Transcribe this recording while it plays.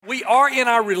are in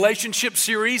our relationship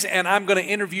series, and I'm going to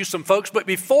interview some folks. But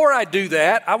before I do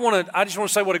that, I just want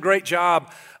to say what a great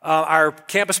job our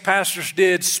campus pastors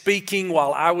did speaking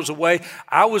while I was away.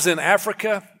 I was in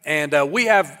Africa, and we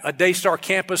have a Daystar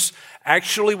campus.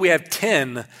 Actually, we have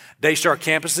 10 Daystar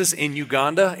campuses in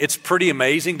Uganda. It's pretty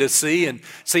amazing to see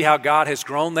how God has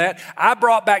grown that. I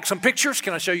brought back some pictures.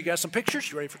 Can I show you guys some pictures?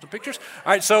 You ready for some pictures?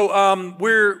 All right, so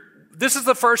this is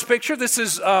the first picture. This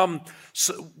is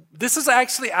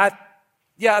actually, I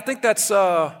think that's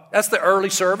the early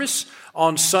service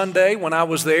on Sunday when I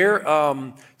was there.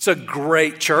 It's a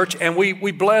great church, and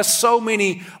we bless so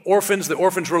many orphans. The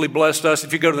orphans really blessed us.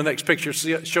 If you go to the next picture,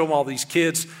 show them all these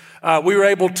kids. We were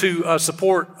able to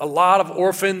support a lot of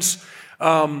orphans.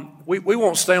 We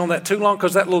won't stay on that too long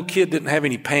because that little kid didn't have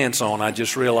any pants on, I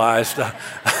just realized.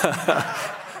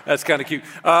 That's kind of cute.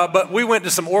 But we went to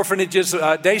some orphanages.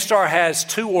 Daystar has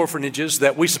 2 orphanages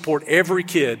that we support every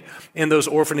kid in those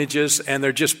orphanages, and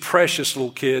they're just precious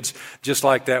little kids, just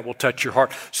like that will touch your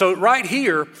heart. So right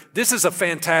here, this is a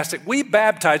fantastic,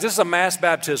 this is a mass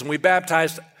baptism. We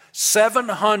baptized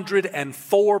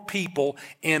 704 people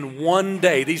in one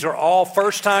day. These are all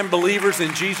first-time believers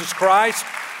in Jesus Christ.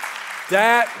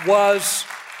 That was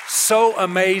so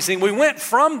amazing. We went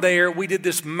from there, we did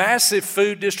this massive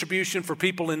food distribution for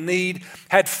people in need,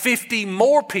 had 50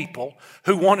 more people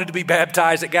who wanted to be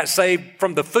baptized that got saved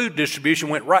from the food distribution,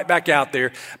 went right back out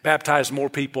there, baptized more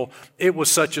people. It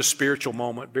was such a spiritual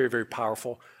moment, very, very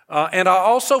powerful. And I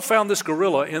also found this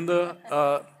gorilla in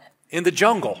the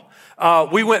jungle.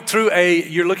 We went through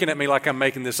you're looking at me like I'm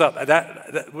making this up.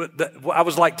 I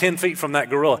was like 10 feet from that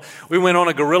gorilla. We went on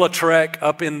a gorilla trek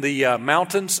up in the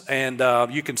mountains, and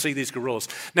you can see these gorillas.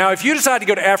 Now, if you decide to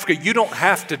go to Africa, you don't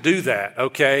have to do that,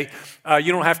 okay?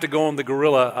 You don't have to go on the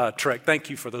gorilla trek.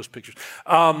 Thank you for those pictures.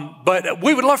 But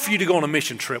we would love for you to go on a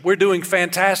mission trip. We're doing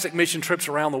fantastic mission trips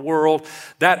around the world.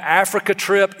 That Africa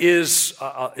trip is,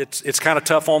 it's kind of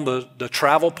tough on the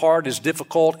travel part, is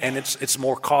difficult, and it's a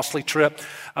more costly trip.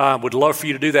 Would love for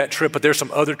you to do that trip, but there's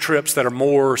some other trips that are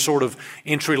more sort of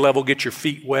entry level, get your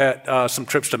feet wet, some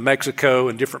trips to Mexico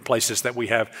and different places that we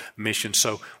have missions.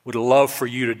 So would love for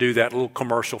you to do that. A little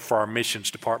commercial for our missions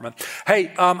department.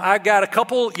 Hey, I got a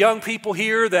couple young people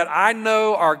here that I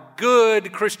know are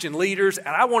good Christian leaders, and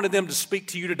I wanted them to speak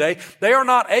to you today. They are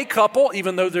not a couple,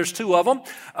 even though there's 2 of them.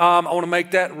 I want to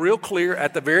make that real clear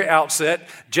at the very outset.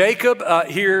 Jacob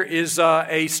here is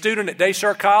a student at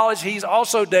Daystar College. He's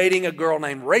also dating a girl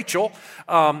named Rachel,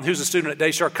 who's a student at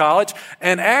Daystar College.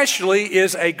 And Ashley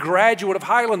is a graduate of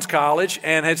Highlands College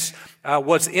and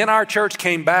was in our church,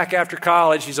 came back after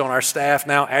college. She's on our staff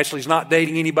now. Ashley's not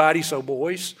dating anybody, so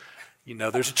boys,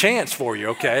 there's a chance for you,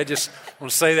 okay? I just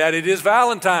want to say that it is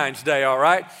Valentine's Day, all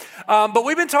right? But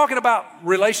we've been talking about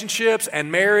relationships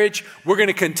and marriage. We're going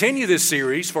to continue this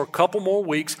series for a couple more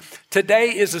weeks.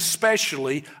 Today is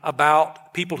especially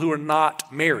about people who are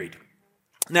not married.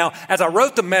 Now, as I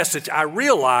wrote the message, I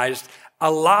realized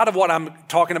a lot of what I'm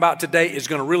talking about today is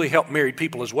going to really help married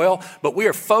people as well, but we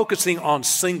are focusing on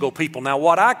single people. Now,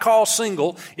 what I call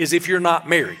single is if you're not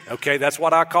married, okay? That's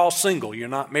what I call single. You're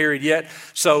not married yet.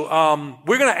 So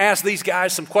we're going to ask these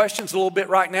guys some questions a little bit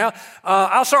right now.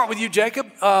 I'll start with you, Jacob.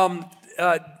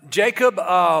 Jacob,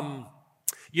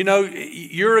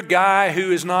 you're a guy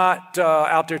who is not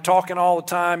out there talking all the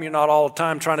time. You're not all the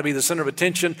time trying to be the center of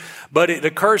attention. But it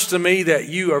occurs to me that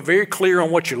you are very clear on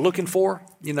what you're looking for.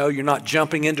 You're not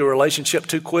jumping into a relationship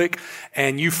too quick,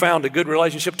 and you found a good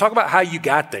relationship. Talk about how you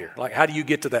got there. Like, how do you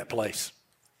get to that place?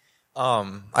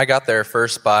 I got there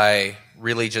first by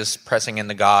really just pressing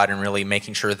into God and really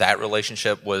making sure that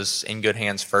relationship was in good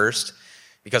hands first,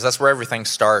 because that's where everything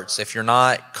starts. If you're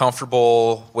not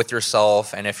comfortable with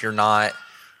yourself, and if you're not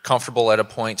comfortable at a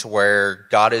point to where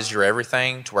God is your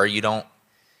everything, to where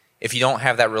if you don't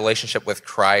have that relationship with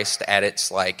Christ at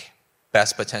its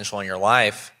best potential in your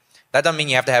life, that doesn't mean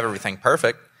you have to have everything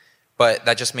perfect, but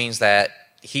that just means that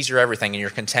He's your everything and you're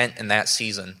content in that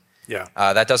season. Yeah.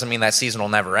 That doesn't mean that season will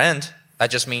never end.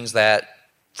 That just means that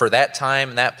for that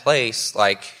time, that place,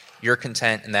 you're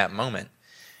content in that moment.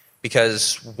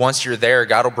 Because once you're there,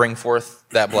 God will bring forth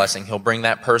that blessing. He'll bring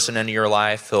that person into your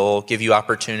life. He'll give you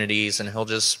opportunities, and He'll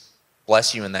just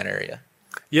bless you in that area.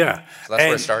 Yeah. So that's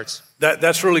where it starts.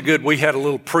 That's really good. We had a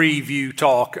little preview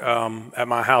talk at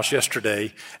my house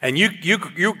yesterday, and you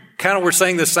kind of were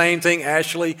saying the same thing,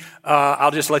 Ashley.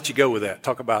 I'll just let you go with that.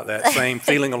 Talk about that same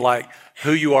feeling of like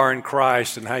who you are in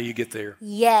Christ and how you get there.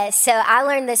 Yes. So I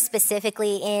learned this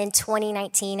specifically in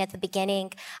 2019 at the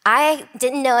beginning. I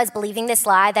didn't know I was believing this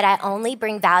lie that I only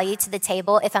bring value to the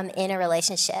table if I'm in a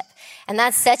relationship. And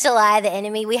that's such a lie of the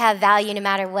enemy. We have value no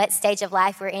matter what stage of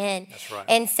life we're in. That's right.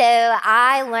 And so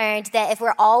I learned that if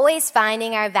we're always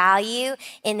finding our value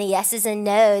in the yeses and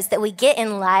nos that we get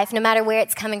in life, no matter where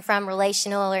it's coming from,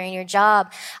 relational or in your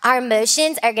job, our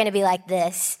emotions are going to be like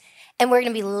this. And we're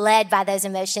going to be led by those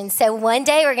emotions. So one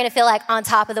day we're going to feel like on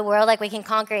top of the world, like we can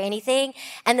conquer anything.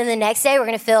 And then the next day we're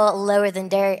going to feel lower than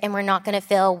dirt and we're not going to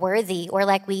feel worthy or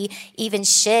like we even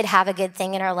should have a good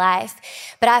thing in our life.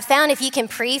 But I found if you can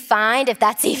pre-find, if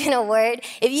that's even a word,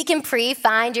 if you can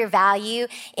pre-find your value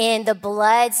in the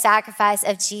blood sacrifice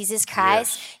of Jesus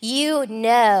Christ, you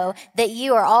know that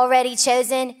you are already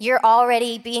chosen, you're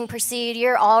already being pursued,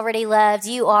 you're already loved,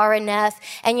 you are enough,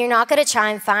 and you're not going to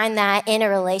try and find that in a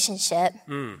relationship.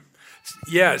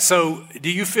 Yeah, so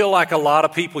do you feel like a lot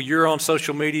of people, you're on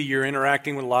social media, you're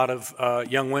interacting with a lot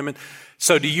of young women,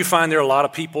 so do you find there are a lot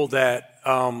of people that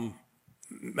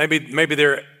maybe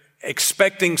they're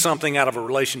expecting something out of a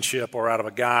relationship or out of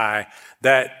a guy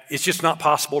that it's just not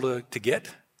possible to get?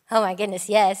 Oh my goodness,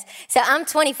 yes. So I'm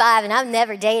 25 and I've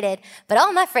never dated, but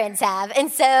all my friends have. And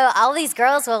so all these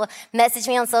girls will message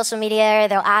me on social media or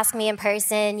they'll ask me in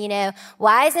person, you know,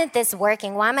 why isn't this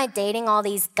working? Why am I dating all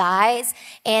these guys?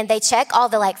 And they check all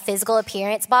the like physical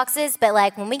appearance boxes, but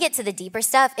like when we get to the deeper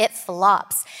stuff, it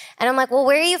flops. And I'm like, well,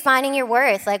 where are you finding your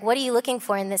worth? Like, what are you looking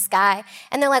for in this guy?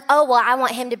 And they're like, oh, well, I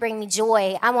want him to bring me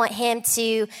joy. I want him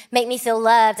to make me feel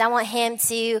loved. I want him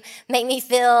to make me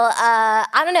feel,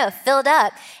 filled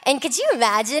up. And could you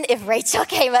imagine if Rachel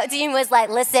came up to you and was like,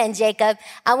 listen, Jacob,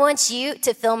 I want you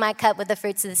to fill my cup with the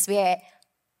fruits of the Spirit?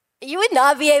 You would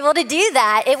not be able to do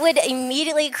that. It would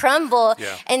immediately crumble.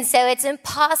 Yeah. And so it's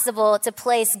impossible to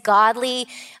place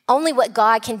only what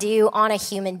God can do on a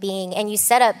human being. And you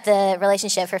set up the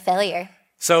relationship for failure.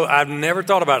 So I've never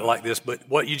thought about it like this, but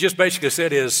what you just basically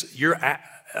said is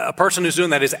a person who's doing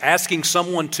that is asking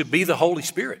someone to be the Holy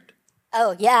Spirit.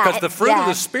 Oh, yeah. Because the fruit of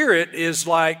the Spirit is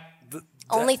like...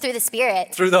 only through the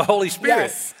Spirit. Through the Holy Spirit.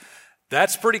 Yes.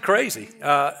 That's pretty crazy.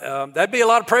 That'd be a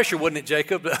lot of pressure, wouldn't it,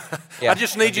 Jacob? Yeah, I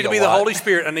just need you to be the Holy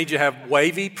Spirit. I need you to have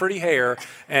wavy, pretty hair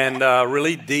and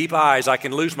really deep eyes I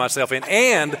can lose myself in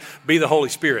and be the Holy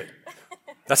Spirit.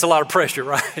 That's a lot of pressure,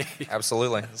 right?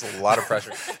 Absolutely. It's a lot of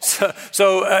pressure.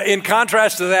 So in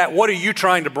contrast to that, what are you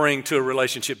trying to bring to a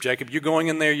relationship, Jacob? You're going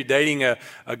in there, you're dating a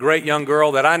great young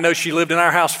girl that I know she lived in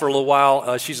our house for a little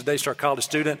while. She's a Daystar College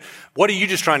student. What are you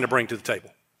just trying to bring to the table?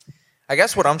 I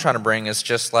guess what I'm trying to bring is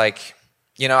just like,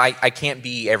 you know, I can't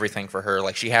be everything for her.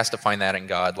 Like, she has to find that in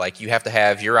God. Like, you have to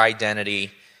have your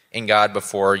identity in God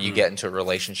before you get into a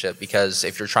relationship. Because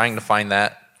if you're trying to find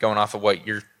that, going off of what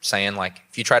you're saying, like,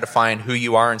 if you try to find who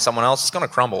you are in someone else, it's going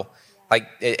to crumble. Like,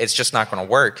 it's just not going to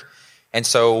work. And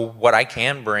so what I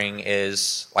can bring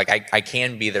is, like, I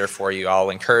can be there for you.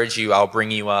 I'll encourage you. I'll bring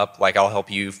you up. Like, I'll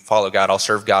help you follow God. I'll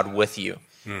serve God with you.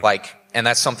 Like, and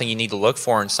that's something you need to look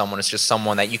for in someone. It's just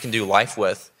someone that you can do life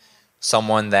with.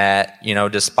 Someone that, you know,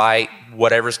 despite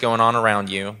whatever's going on around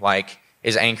you, like,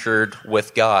 is anchored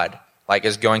with God, like,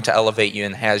 is going to elevate you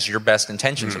and has your best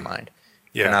intentions in mind.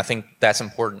 Yeah. And I think that's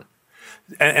important.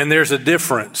 And there's a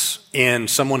difference in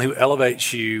someone who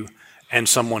elevates you and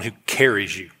someone who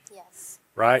carries you. Yes.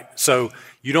 Right? So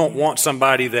you don't want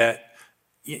somebody that,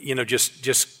 you know,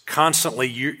 just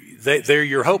constantly, they're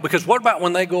your hope. Because what about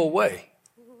when they go away?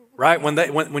 Right?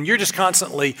 When you're just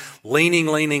constantly leaning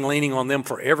on them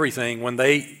for everything, when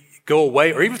they go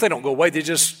away, or even if they don't go away, they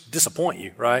just disappoint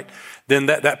you, right? Then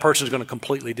that person is going to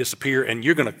completely disappear, and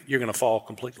you're going to fall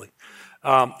completely.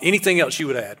 Anything else you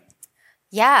would add?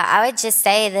 Yeah, I would just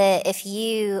say that if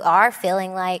you are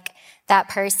feeling like that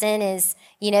person is,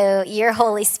 you know, your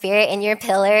Holy Spirit and your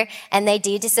pillar, and they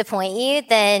do disappoint you,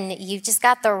 then you've just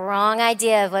got the wrong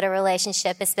idea of what a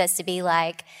relationship is supposed to be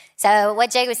like. So what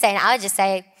Jake was saying, I would just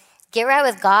say, get right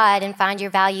with God and find your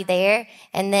value there.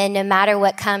 And then no matter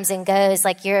what comes and goes,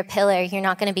 like, you're a pillar, you're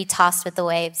not going to be tossed with the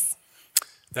waves.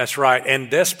 That's right. And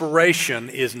desperation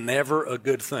is never a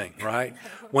good thing, right?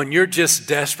 When you're just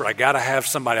desperate, I got to have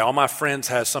somebody. All my friends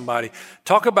have somebody.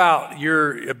 Talk about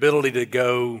your ability to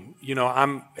go, you know,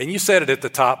 and you said it at the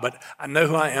top, but I know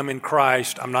who I am in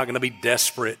Christ. I'm not going to be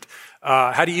desperate.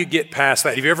 How do you get past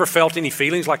that? Have you ever felt any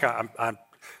feelings like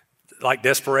like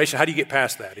desperation? How do you get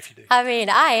past that if you do? I mean,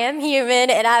 I am human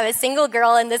and I'm a single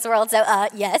girl in this world. So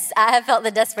yes, I have felt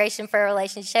the desperation for a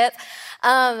relationship.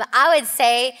 I would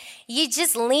say you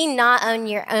just lean not on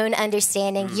your own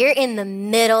understanding. You're in the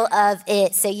middle of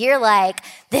it. So you're like,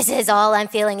 this is all I'm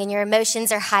feeling, and your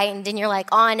emotions are heightened and you're like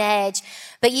on edge.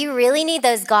 But you really need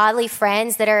those godly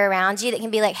friends that are around you that can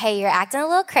be like, hey, you're acting a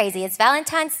little crazy. It's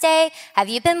Valentine's Day. Have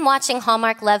you been watching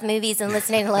Hallmark love movies and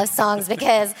listening to love songs?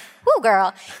 Because, whoo,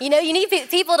 girl, you need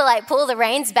people to like pull the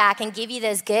reins back and give you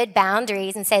those good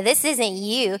boundaries and say, this isn't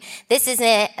you. This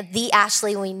isn't the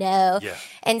Ashley we know. Yeah.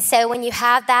 And so when you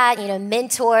have that,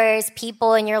 mentors,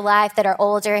 people in your life that are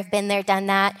older, have been there, done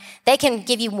that, they can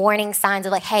give you warning signs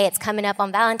of like, hey, it's coming up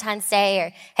on Valentine's Day,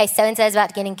 or hey, so-and-so is about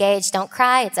to get engaged. Don't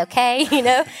cry. It's okay,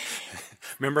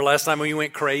 Remember last time when you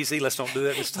went crazy? Let's don't do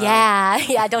that this time.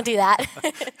 Yeah, don't do that.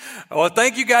 Well,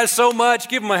 thank you guys so much.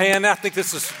 Give them a hand. I think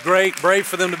this is great. Brave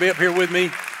for them to be up here with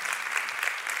me.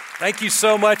 Thank you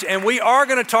so much. And we are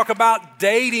going to talk about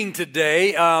dating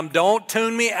today. Don't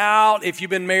tune me out if you've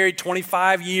been married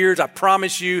 25 years. I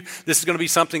promise you this is going to be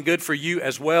something good for you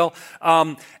as well.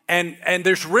 And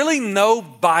there's really no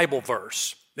Bible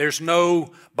verse. There's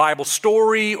no Bible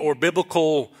story or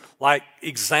biblical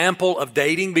example of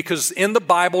dating, because in the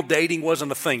Bible, dating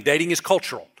wasn't a thing. Dating is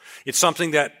cultural. It's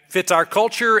something that fits our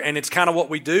culture, and it's kind of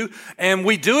what we do. And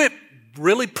we do it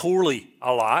really poorly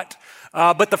a lot.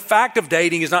 But the fact of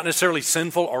dating is not necessarily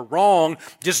sinful or wrong.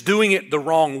 Just doing it the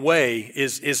wrong way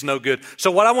is no good.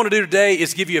 So what I want to do today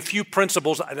is give you a few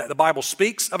principles that the Bible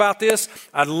speaks about this.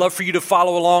 I'd love for you to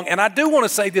follow along. And I do want to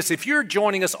say this. If you're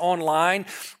joining us online,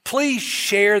 please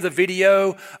share the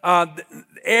video.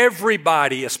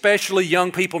 Everybody, especially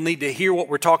young people, need to hear what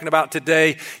we're talking about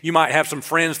today. You might have some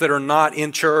friends that are not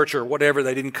in church or whatever.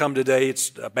 They didn't come today.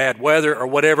 It's bad weather or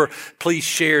whatever. Please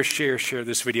share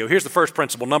this video. Here's the first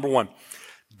principle. Number one,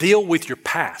 deal with your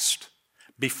past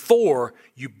before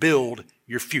you build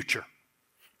your future.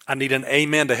 I need an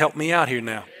amen to help me out here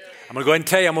now. I'm going to go ahead and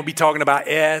tell you, I'm going to be talking about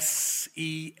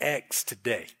sex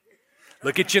today.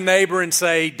 Look at your neighbor and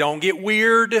say, don't get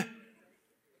weird.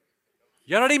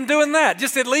 You're not even doing that.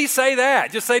 Just at least say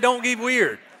that. Just say, don't get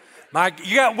weird.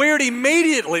 You got weird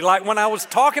immediately, like when I was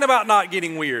talking about not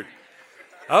getting weird.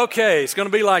 Okay, it's going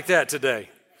to be like that today.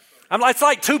 It's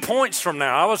like 2 points from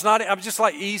now. I'm just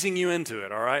like easing you into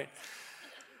it, all right?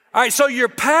 All right, so your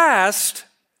past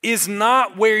is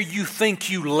not where you think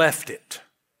you left it.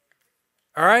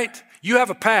 All right? You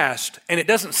have a past, and it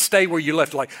doesn't stay where you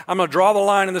left it. Like, I'm going to draw the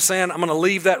line in the sand. I'm going to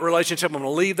leave that relationship. I'm going to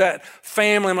leave that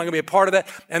family. I'm not going to be a part of that.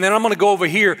 And then I'm going to go over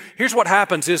here. Here's what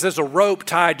happens is there's a rope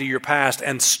tied to your past,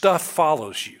 and stuff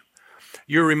follows you.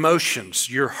 Your emotions,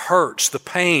 your hurts, the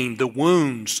pain, the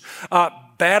wounds,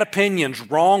 bad opinions,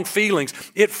 wrong feelings,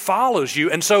 it follows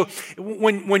you. And so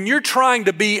when you're trying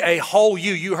to be a whole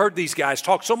you heard these guys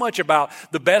talk so much about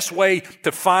the best way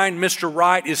to find Mr.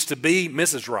 Right is to be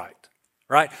Mrs. Right.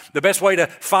 Right? The best way to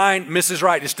find Mrs.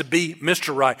 Right is to be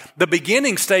Mr. Right. The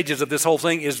beginning stages of this whole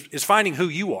thing is finding who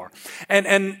you are.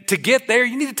 And to get there,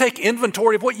 you need to take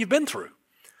inventory of what you've been through.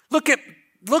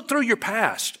 Look through your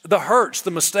past, the hurts,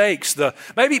 the mistakes,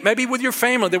 maybe with your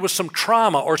family there was some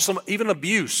trauma or some even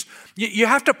abuse. You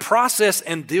have to process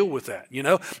and deal with that,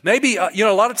 Maybe,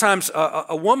 a lot of times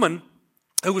a woman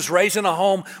who was raised in a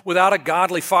home without a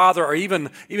godly father or even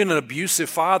an abusive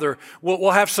father will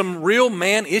have some real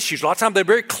man issues. A lot of times they're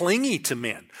very clingy to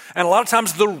men. And a lot of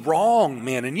times the wrong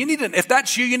men. And if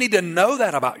that's you need to know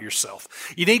that about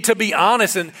yourself. You need to be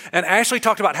honest. And Ashley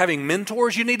talked about having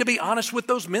mentors. You need to be honest with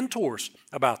those mentors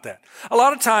about that. A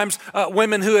lot of times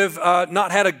women who have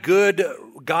not had a good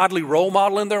godly role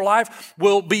model in their life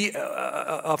will be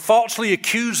falsely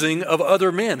accusing of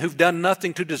other men who've done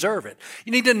nothing to deserve it.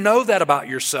 You need to know that about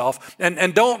yourself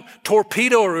and don't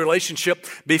torpedo a relationship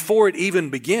before it even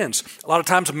begins. A lot of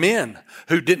times men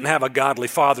who didn't have a godly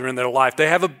father in their life, they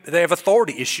have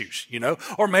authority issues,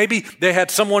 or maybe they had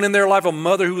someone in their life, a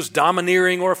mother who was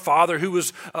domineering or a father who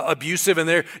was abusive, and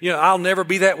they're, I'll never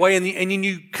be that way, and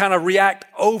you kind of react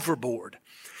overboard.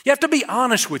 You have to be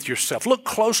honest with yourself. Look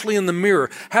closely in the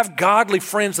mirror. Have godly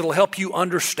friends that will help you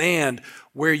understand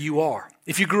where you are.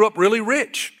 If you grew up really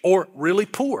rich or really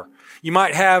poor, you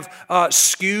might have a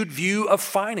skewed view of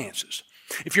finances.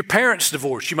 If your parents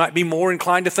divorced, you might be more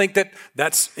inclined to think that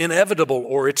that's inevitable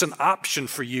or it's an option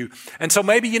for you. And so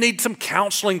maybe you need some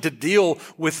counseling to deal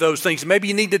with those things. Maybe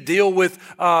you need to deal with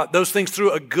those things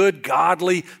through a good,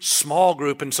 godly small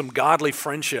group and some godly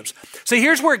friendships. See,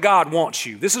 here's where God wants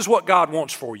you. This is what God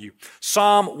wants for you.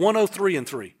 Psalm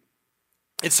 103:3.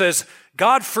 It says,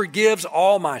 God forgives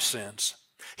all my sins,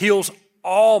 heals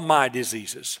all my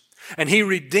diseases, And he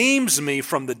redeems me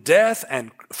from death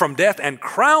and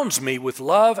crowns me with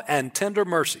love and tender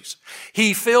mercies.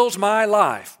 He fills my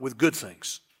life with good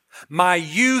things. My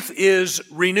youth is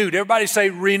renewed. Everybody say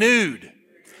renewed.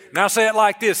 Now say it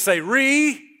like this. Say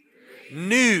renewed.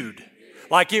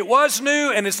 Like it was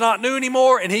new and it's not new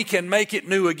anymore, and he can make it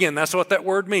new again. That's what that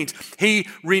word means. He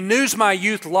renews my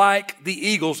youth like the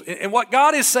eagles. And what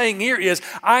God is saying here is,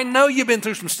 I know you've been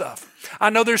through some stuff.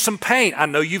 I know there's some pain. I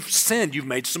know you've sinned. You've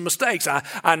made some mistakes.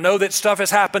 I know that stuff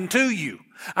has happened to you.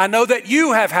 I know that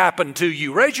you have happened to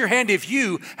you. Raise your hand if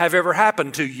you have ever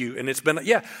happened to you. And it's been,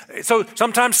 So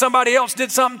sometimes somebody else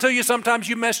did something to you. Sometimes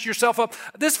you messed yourself up.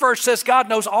 This verse says God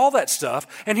knows all that stuff.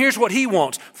 And here's what he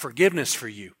wants: forgiveness for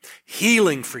you,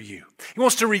 healing for you. He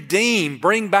wants to redeem,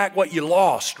 bring back what you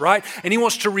lost, right? And he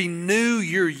wants to renew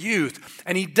your youth.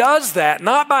 And he does that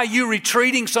not by you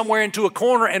retreating somewhere into a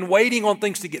corner and waiting on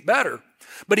things to get better,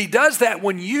 but he does that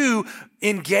when you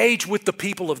engage with the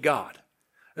people of God.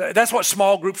 That's what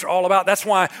small groups are all about. That's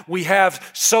why we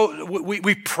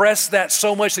press that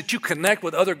so much, that you connect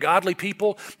with other godly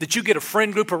people, that you get a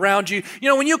friend group around you. You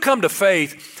know, when you come to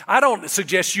faith, I don't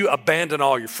suggest you abandon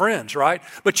all your friends, right?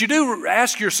 But you do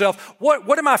ask yourself,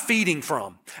 what am I feeding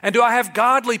from? And do I have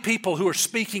godly people who are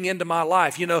speaking into my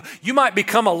life? You know, you might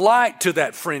become a light to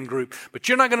that friend group, but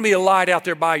you're not going to be a light out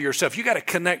there by yourself. You got to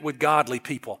connect with godly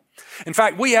people. In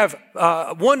fact, we have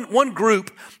one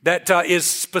group that is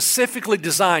specifically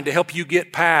designed to help you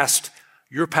get past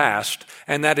your past,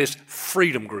 and that is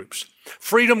freedom groups.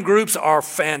 Freedom groups are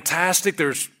fantastic.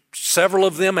 There's several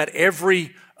of them at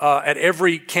every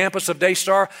campus of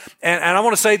Daystar. And I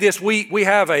want to say this, we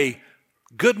have a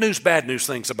good news, bad news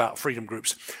things about freedom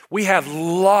groups. We have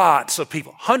lots of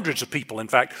people, hundreds of people, in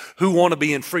fact, who want to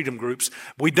be in freedom groups.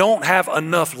 We don't have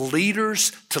enough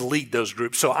leaders to lead those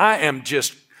groups. So I am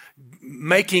just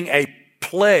making a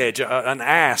pledge, an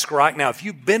ask right now. If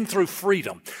you've been through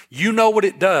freedom, you know what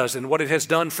it does and what it has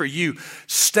done for you.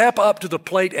 Step up to the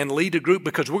plate and lead a group,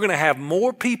 because we're going to have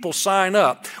more people sign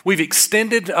up. We've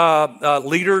extended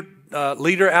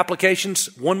leader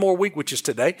applications one more week, which is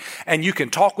today, and you can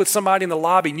talk with somebody in the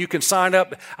lobby and you can sign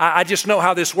up. I just know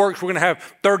how this works. We're going to have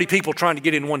 30 people trying to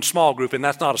get in one small group, and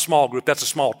that's not a small group, that's a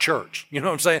small church. You know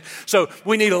what I'm saying? So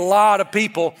we need a lot of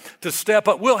people to step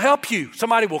up. We'll help you.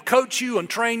 Somebody will coach you and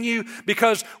train you,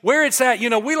 because where it's at, you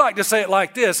know, we like to say it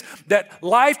like this, that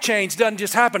life change doesn't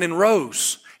just happen in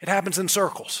rows. It happens in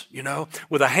circles, you know,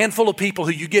 with a handful of people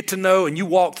who you get to know and you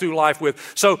walk through life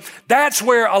with. So that's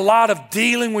where a lot of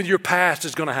dealing with your past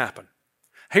is going to happen.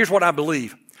 Here's what I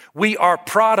believe. We are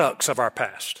products of our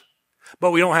past,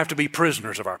 but we don't have to be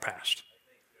prisoners of our past.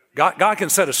 God can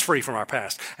set us free from our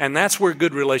past, and that's where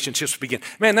good relationships begin.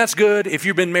 Man, that's good if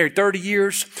you've been married 30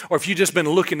 years or if you've just been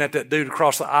looking at that dude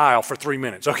across the aisle for 3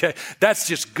 minutes, okay? That's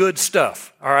just good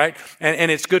stuff, all right?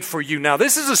 And it's good for you. Now,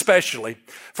 this is especially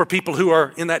for people who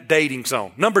are in that dating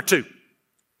zone. Number 2,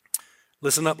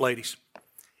 listen up, ladies.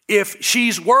 If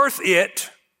she's worth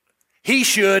it, he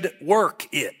should work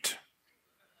it.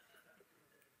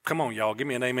 Come on, y'all, give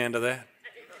me an amen to that.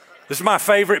 This is my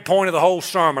favorite point of the whole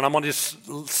sermon. I'm going to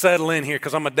just settle in here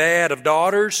because I'm a dad of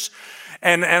daughters.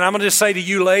 And I'm going to just say to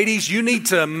you ladies, you need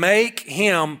to make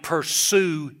him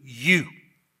pursue you.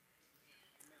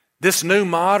 This new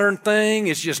modern thing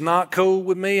is just not cool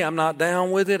with me. I'm not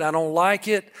down with it. I don't like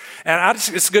it. And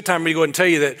it's a good time for me to go ahead and tell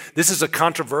you that this is a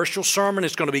controversial sermon.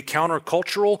 It's going to be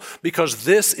countercultural, because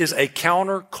this is a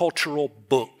countercultural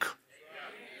book.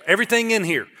 Everything in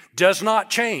here does not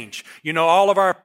change. You know, all of our